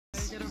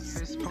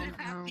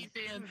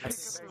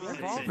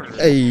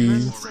Hey.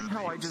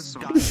 Somehow I just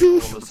died all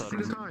of a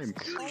sudden.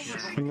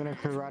 I'm gonna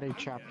karate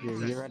chop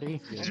you. You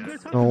ready?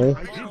 No.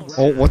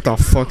 Oh, what the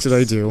fuck did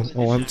I do?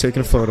 Oh, I'm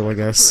taking a photo, I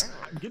guess.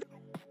 Give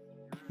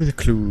me the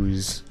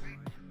clues.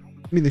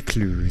 Give me the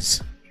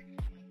clues.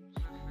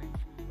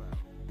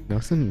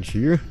 Nothing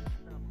here.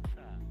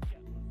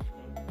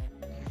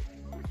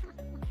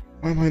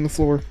 Why am I on the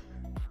floor?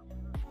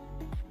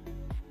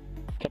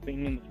 Kept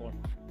being in the floor.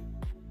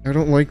 I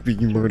don't like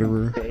being a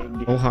murderer.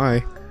 Oh,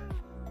 hi.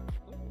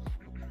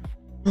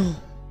 Oh,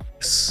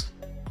 yes.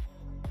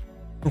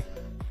 Oh.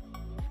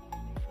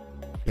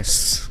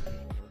 Yes.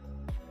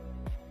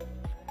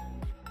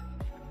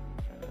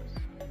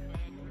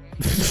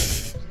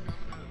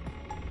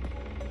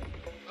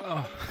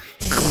 Oh.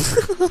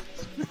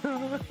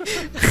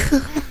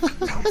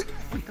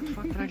 What the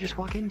fuck did I just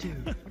walk into?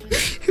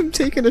 Him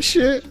taking a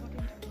shit.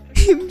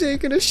 Him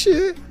taking a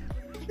shit.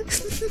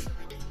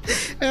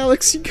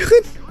 Alex, you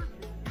good?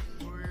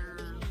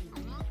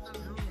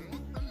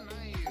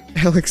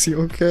 Alex, you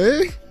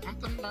okay?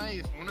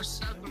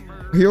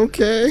 Are you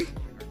okay?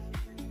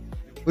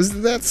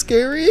 Was that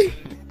scary?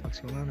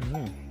 What's going on in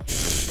here?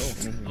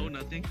 Oh,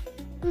 nothing.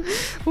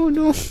 Oh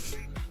no.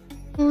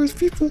 Oh, there's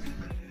people.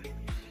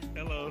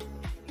 Hello.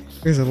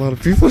 There's a lot of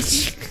people.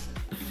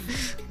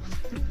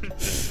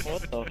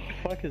 What the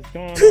fuck is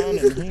going on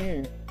in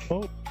here?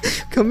 Oh.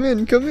 Come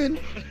in, come in.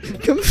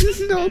 Come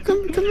in. No,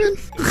 come in.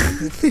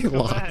 They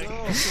locked.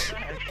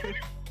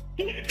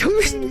 Come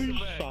in.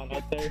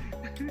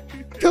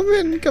 Come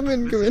in, come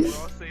in, come in.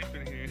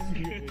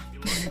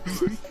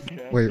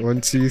 Wait,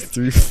 1, 2,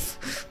 3,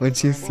 1,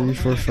 2, 3,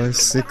 4, 5,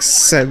 6,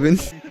 7.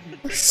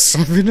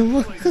 7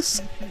 of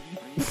us.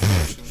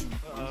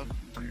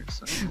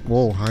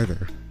 Whoa, hi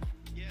there.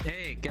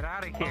 Hey, get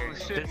out of here.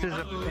 This is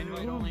a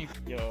invite-only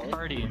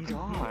party.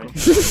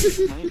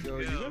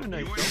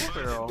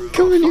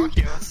 Come in here.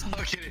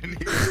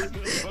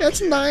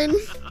 That's 9.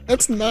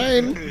 That's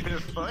 9.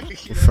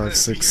 5,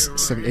 6,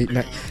 7, 8,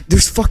 9.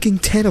 There's fucking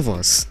 10 of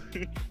us.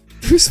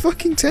 There's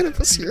fucking 10 of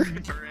us here.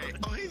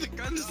 Oh, hey, the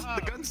guns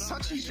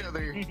touch each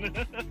other.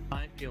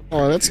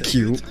 Oh, that's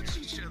cute.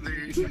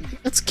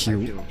 That's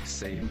cute.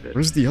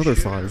 Where's the other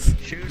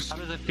 5? How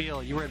does it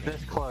feel? You were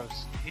this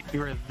close. You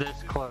were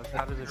this close.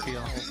 How does it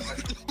feel?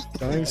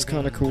 That's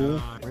kind of cool.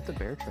 Where'd the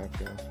bear trap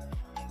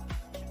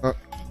go?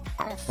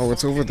 Oh,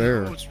 it's over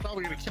there. It's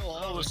probably gonna kill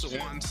all of us at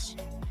once.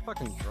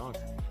 Fucking drunk.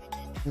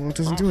 Well, it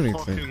doesn't do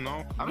anything.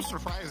 I'm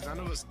surprised none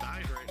of us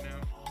died right now.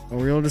 Are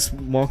we all just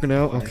walking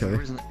out? Okay.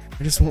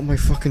 I just want my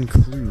fucking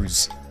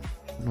clues.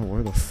 I don't know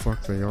where the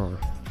fuck they are.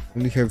 I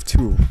only have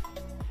 2.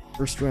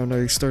 First round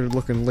I started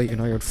looking late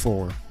and I had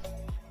 4.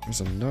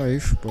 There's a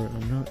knife, but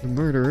I'm not the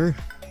murderer.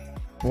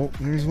 Oh,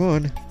 there's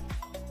 1.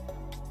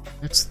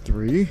 That's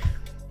 3.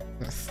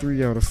 Got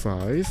 3 out of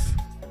 5.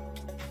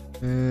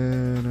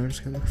 And I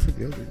just gotta look for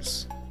the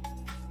others.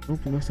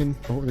 Nope, nothing.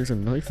 Oh, there's a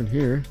knife in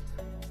here.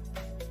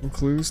 No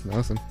clues,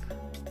 nothing.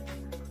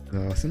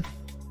 Nothing.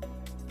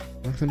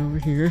 Nothing over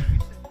here.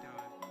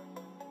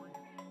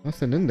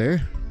 Nothing in there.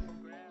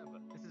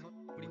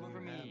 What do you want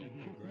from me?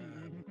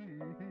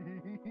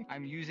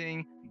 I'm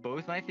using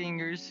both my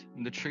fingers,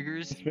 the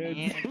triggers, and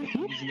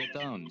using the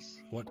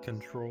thumbs. What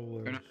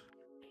controllers? I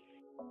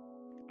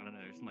don't know,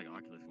 there's some like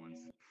Oculus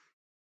ones.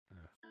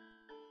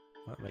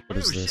 What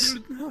is this?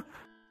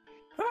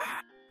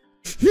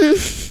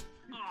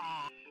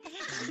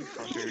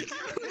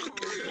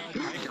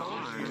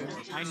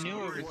 I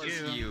knew it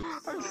was you.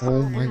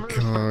 Oh my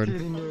god.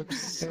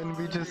 And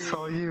we just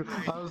saw you.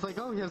 I was like,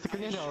 oh, he has the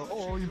grenade out.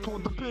 Oh, he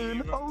pulled the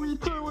pin. Oh, he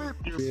threw it.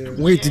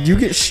 Wait, did you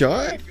get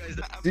shot?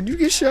 Did you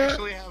get shot?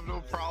 I have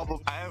no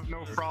problem. I have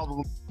no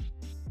problem.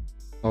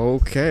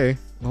 Okay.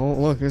 Oh,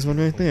 look, there's one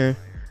right there.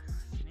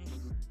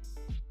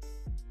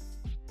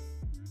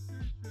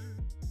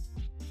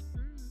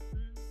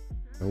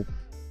 Nope.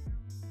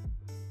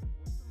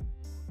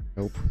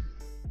 Nope.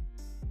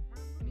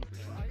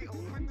 I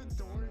opened the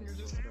door and you're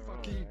just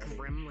fucking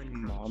gremlin.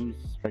 Mom's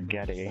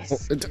spaghetti. Oh,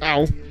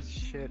 ow.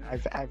 Shit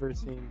I've ever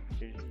seen.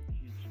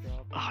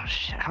 Oh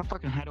shit, how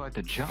fucking high do I have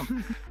to jump?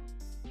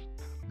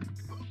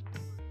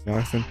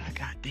 Nothing.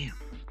 God damn.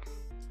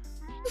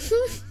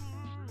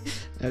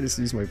 I just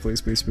used my play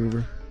space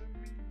mover.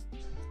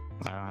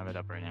 I don't have it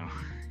up right now.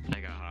 I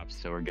got hops,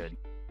 so we're good.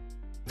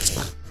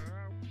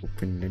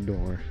 Open the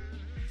door.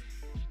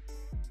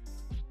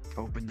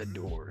 Open the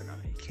door and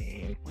I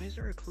came. Why is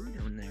there a clue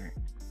down there?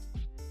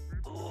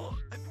 Oh,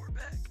 I poured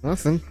back.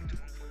 Nothing.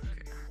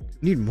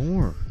 Need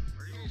more.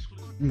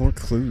 Need more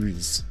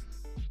clues.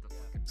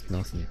 It's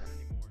nothing.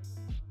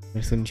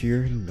 Nothing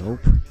here? Nope.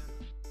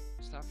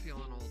 Stop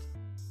feeling old.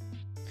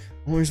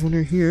 Oh, there's one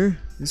right here.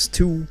 There's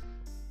 2.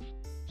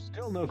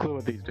 Still no clue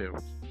what these do.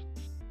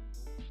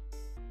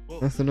 Whoa,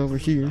 Nothing over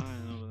here.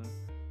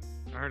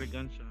 I heard a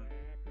gunshot.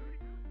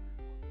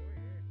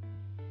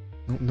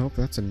 Oh, nope,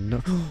 that's a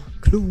no.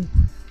 Clue.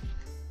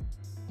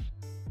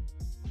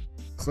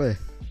 Clay.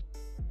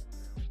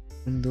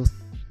 Nope,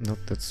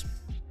 that's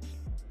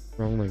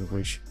wrong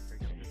language.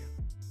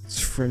 It's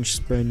French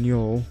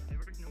Spaniel.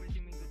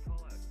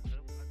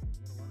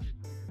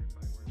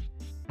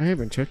 I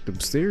haven't checked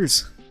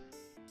upstairs.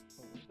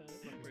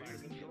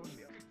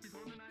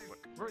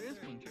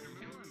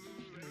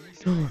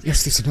 Oh,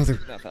 yes, there's another.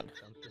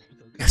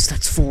 Yes,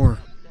 that's 4.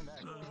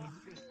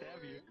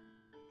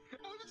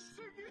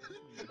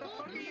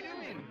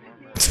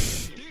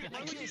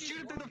 I can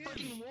shoot through the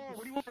fucking wall.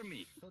 What do you want from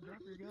me?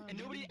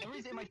 And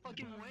everybody's in my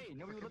fucking way.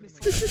 Nobody would let me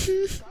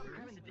stop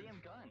grabbing the damn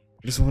gun.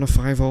 I just want to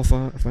find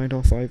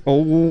all 5.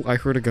 Oh, I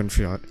heard a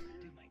gunshot.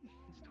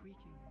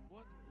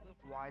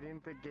 Why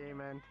didn't the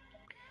game end?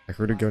 I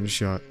heard a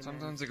gunshot.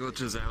 Sometimes it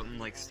glitches out and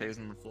like stays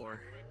on the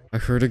floor. I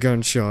heard a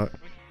gunshot.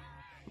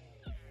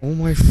 Oh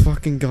my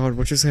fucking god,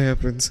 what just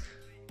happened?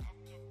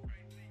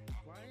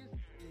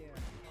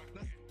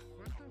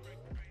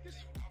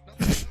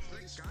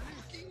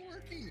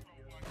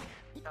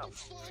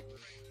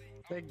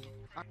 I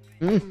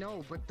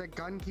know, but the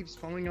gun keeps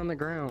falling on the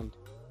ground.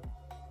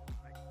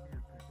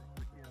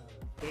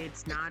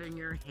 It's not in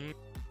your hand.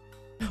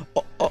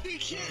 Oh, oh.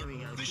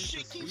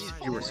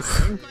 You were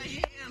saying?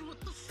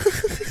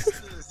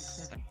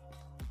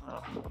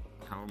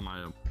 How am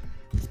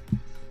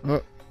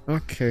I?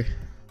 Okay.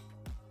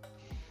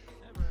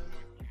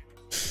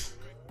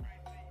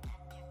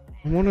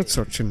 I want to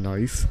touch a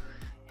knife.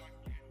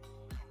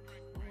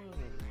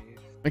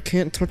 I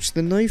can't touch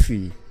the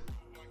knifey.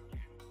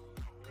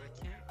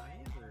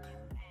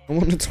 I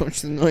want to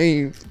touch the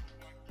knife.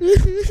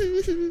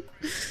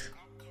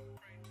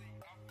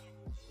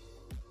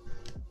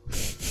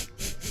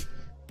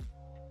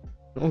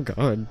 Oh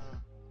god.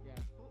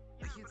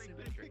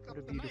 What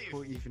a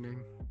beautiful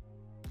evening.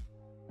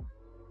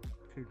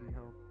 Could we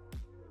help?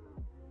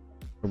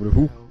 Over to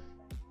who?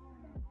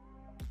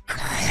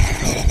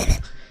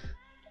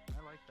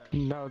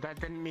 No, that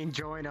didn't mean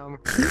join him.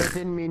 That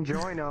didn't mean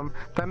join him.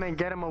 That meant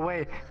get him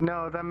away.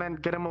 No, that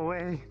meant get him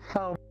away.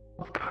 Help.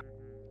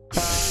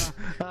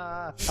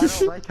 I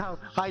don't like how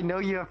I know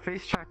you have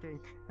face tracking.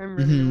 I'm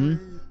really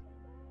worried.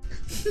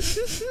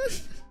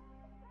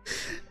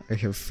 I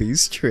have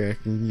face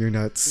tracking, you're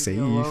not safe.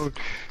 Alone.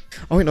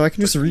 Oh wait, no, I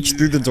can just reach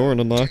through the door and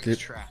unlock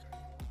it.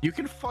 You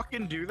can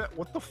fucking do that?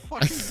 What the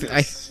fuck I is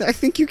this?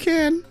 think you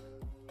can.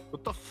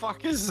 What the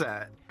fuck is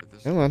that?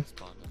 Hold on.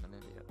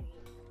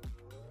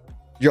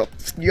 Yup,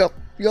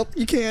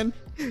 you can.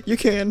 You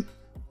can.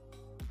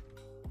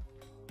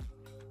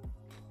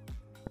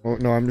 Oh,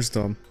 no, I'm just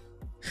dumb.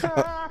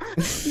 Ow.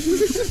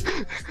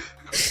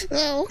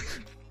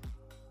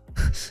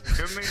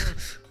 Come here.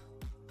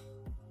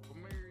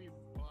 Come here, you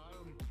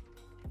bottom.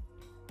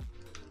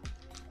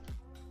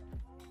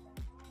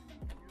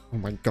 Oh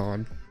my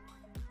god.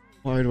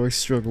 Why do I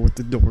struggle with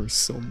the doors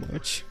so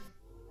much?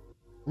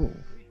 Oh.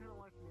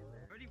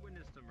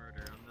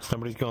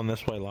 Somebody's going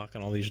this way,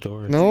 locking all these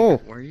doors. No!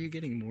 Why are you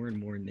getting more and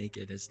more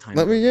naked as time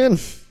Let goes me in!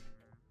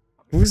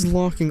 Who's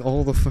locking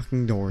all the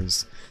fucking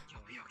doors?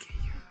 You'll be okay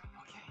here.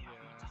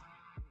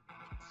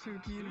 Okay,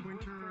 Suki in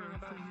winter.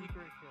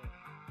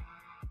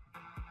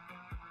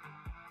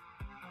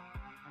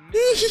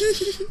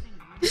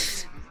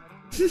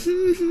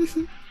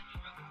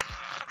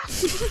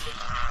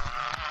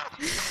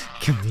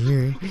 Come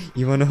here.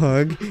 You want a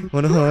hug?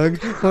 Want a hug?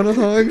 Want a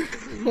hug?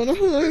 Want a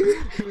hug?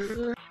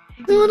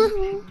 Want a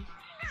hug?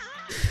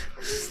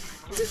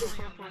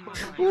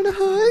 Want a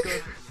hug?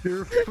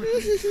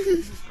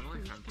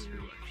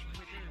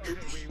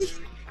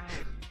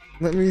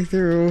 Let me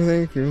through,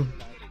 thank you.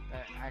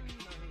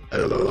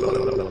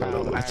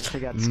 Oh, I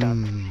actually got stuck.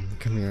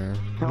 Come here.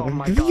 Oh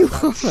my Give god, you a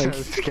that's hug.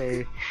 so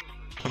scary.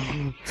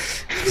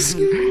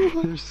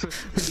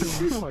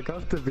 Don't walk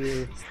up to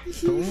me.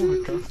 Don't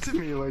walk up to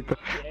me like that.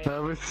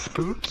 That was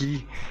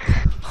spooky.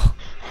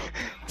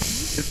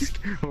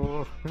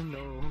 Oh,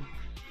 no.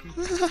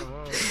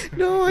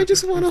 No, I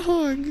just want a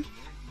hug.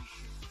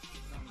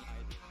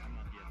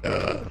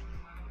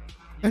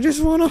 I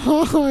just want a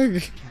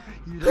hug.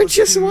 I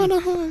just want a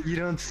hug. You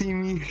don't see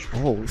me.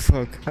 Oh,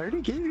 fuck. I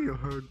already gave you a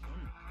hug.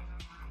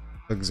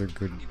 Hugs are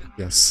good.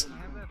 Yes.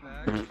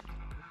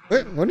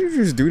 What? What did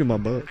you just do to my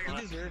butt? Oh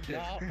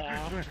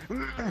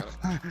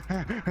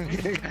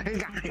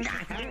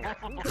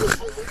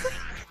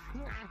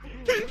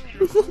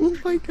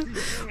my god.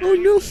 Oh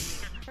no.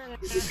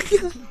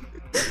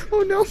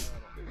 Oh no.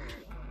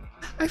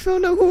 I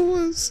found out who it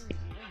was.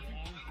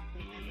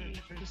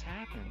 What just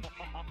happened?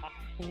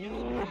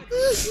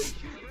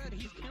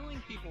 He's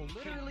killing people.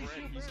 Literally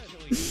shoot Red.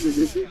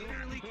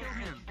 Literally kill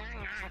him.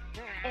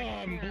 Oh,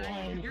 I'm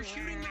blind. You're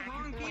shooting the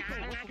wrong people.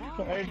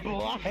 I'm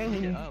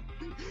blind.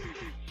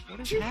 What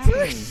is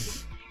happening?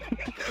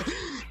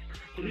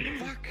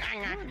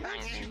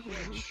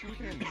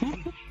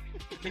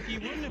 If you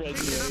wouldn't have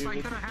picked it up, I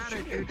could have had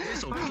it.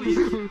 So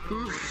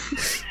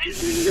please.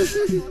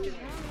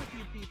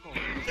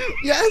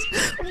 Yes.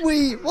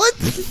 Wait. What?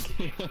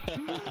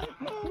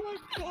 Oh my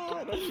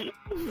god.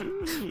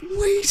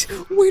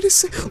 Wait a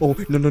sec. Oh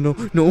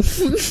no.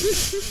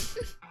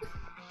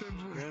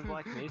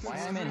 Why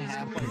am I in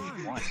half like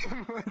one?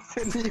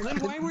 Then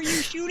why were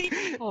you shooting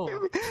people?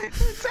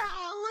 It's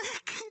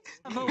Alec.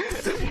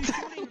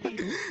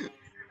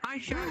 I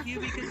shot you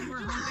because you were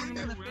humping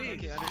him in the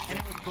face, and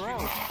it was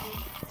gross.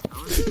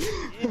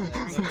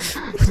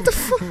 What the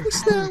fuck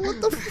was that?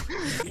 What the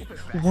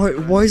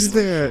fuck? Why is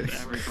that?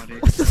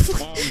 What the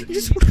fuck? He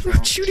just went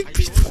around shooting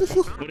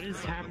people. What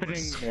is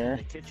happening there?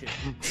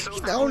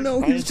 I don't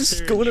know, he's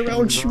just going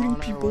around shooting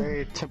people.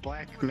 Way to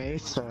Black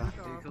Mesa.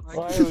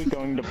 Why are we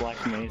going to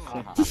Black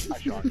Mesa? This is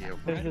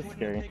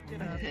scary.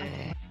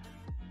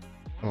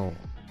 Oh,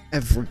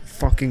 every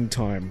fucking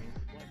time.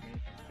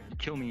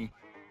 Kill me.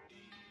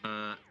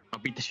 I'll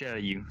beat the shit out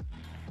of you.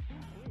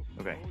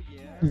 Okay.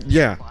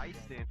 Yeah.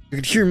 You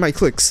can hear my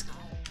clicks.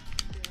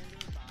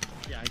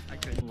 Yeah, I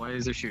could. Why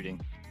is there shooting?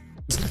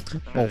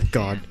 Oh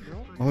god.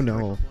 Oh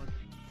no.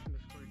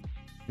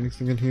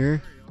 Anything in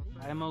here?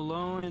 I'm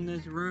alone in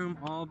this room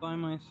all by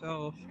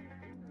myself.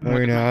 Oh,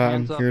 you're not. I'm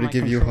Hands off here to my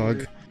give you a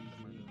hug. controller.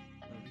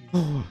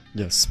 Oh,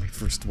 yes, my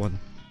first one.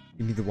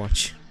 Give me the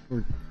watch.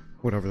 Or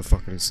whatever the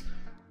fuck it is.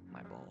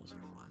 My balls are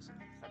flaccid.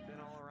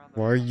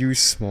 Why are you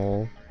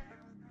small?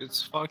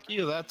 It's fuck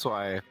you, that's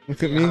why.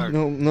 Look at me. Hug.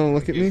 No, no,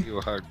 look at Give me. you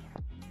a hug.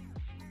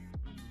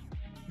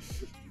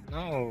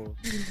 No.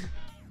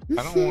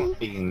 I don't want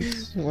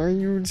beans. Why are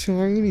you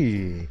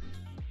tiny?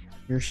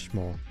 You're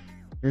small.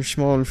 You're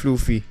small and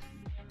floofy.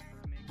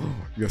 Oh,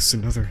 yes,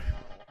 another.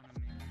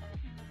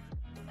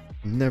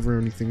 Never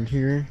anything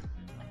here.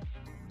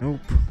 Nope.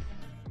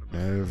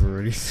 Never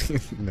anything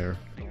in there.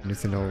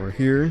 Anything over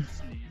here?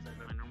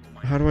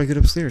 How do I get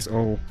upstairs?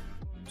 Oh.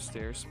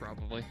 Stairs,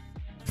 probably.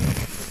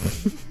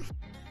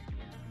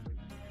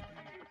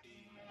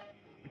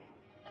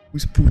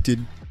 Who's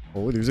booted?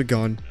 Oh, there's a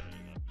gun.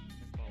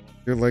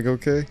 Your leg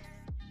okay?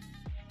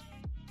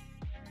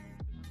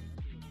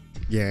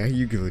 Yeah,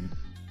 you good.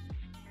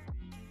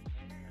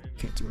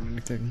 Can't do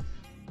anything.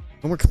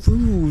 No more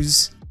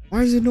clues!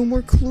 Why is there no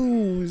more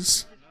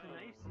clues?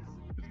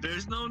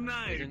 There's no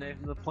knife. There's a knife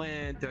in the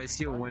plant. Do I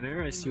see a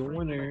winner? I see a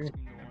winner.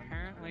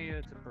 Apparently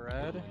it's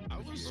bread. I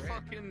was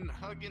fucking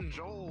hugging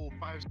Joel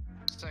 5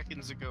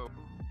 seconds ago.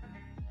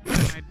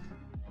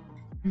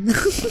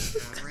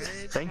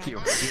 Thank you.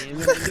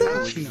 Damn it, I know it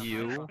was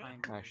you.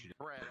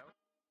 Bread.